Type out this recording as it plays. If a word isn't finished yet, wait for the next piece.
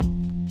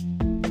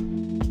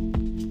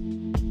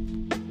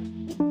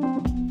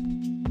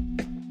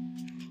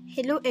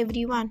Hello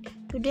everyone.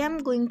 Today I'm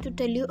going to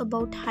tell you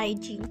about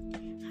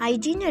hygiene.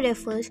 Hygiene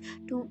refers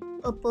to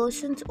a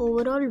person's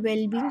overall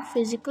well-being,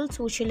 physical,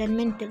 social and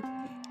mental.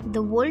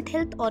 The World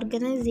Health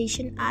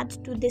Organization adds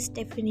to this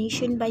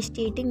definition by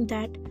stating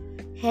that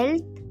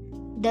health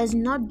does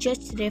not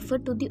just refer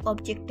to the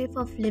objective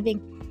of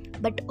living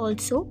but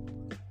also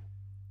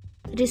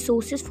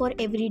resources for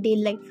everyday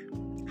life.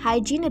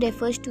 Hygiene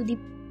refers to the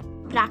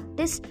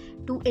practice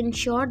to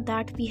ensure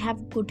that we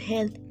have good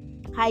health.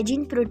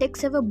 Hygiene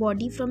protects our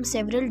body from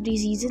several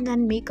diseases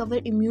and make our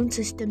immune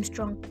system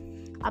strong.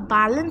 A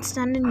balanced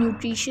and a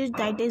nutritious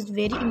diet is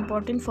very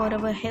important for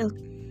our health.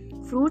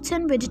 Fruits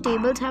and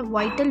vegetables have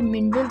vital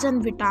minerals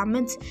and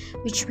vitamins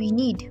which we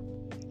need.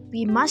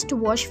 We must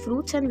wash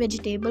fruits and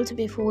vegetables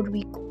before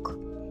we cook.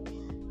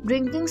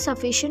 Drinking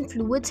sufficient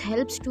fluids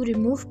helps to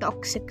remove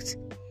toxins.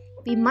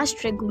 We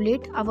must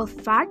regulate our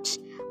fats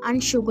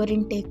and sugar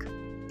intake.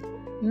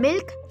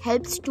 Milk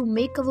helps to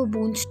make our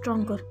bones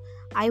stronger.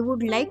 I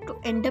would like to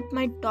end up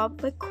my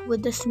topic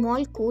with a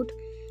small quote: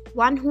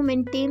 one who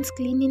maintains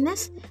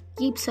cleanliness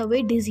keeps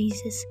away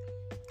diseases.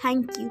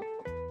 Thank you.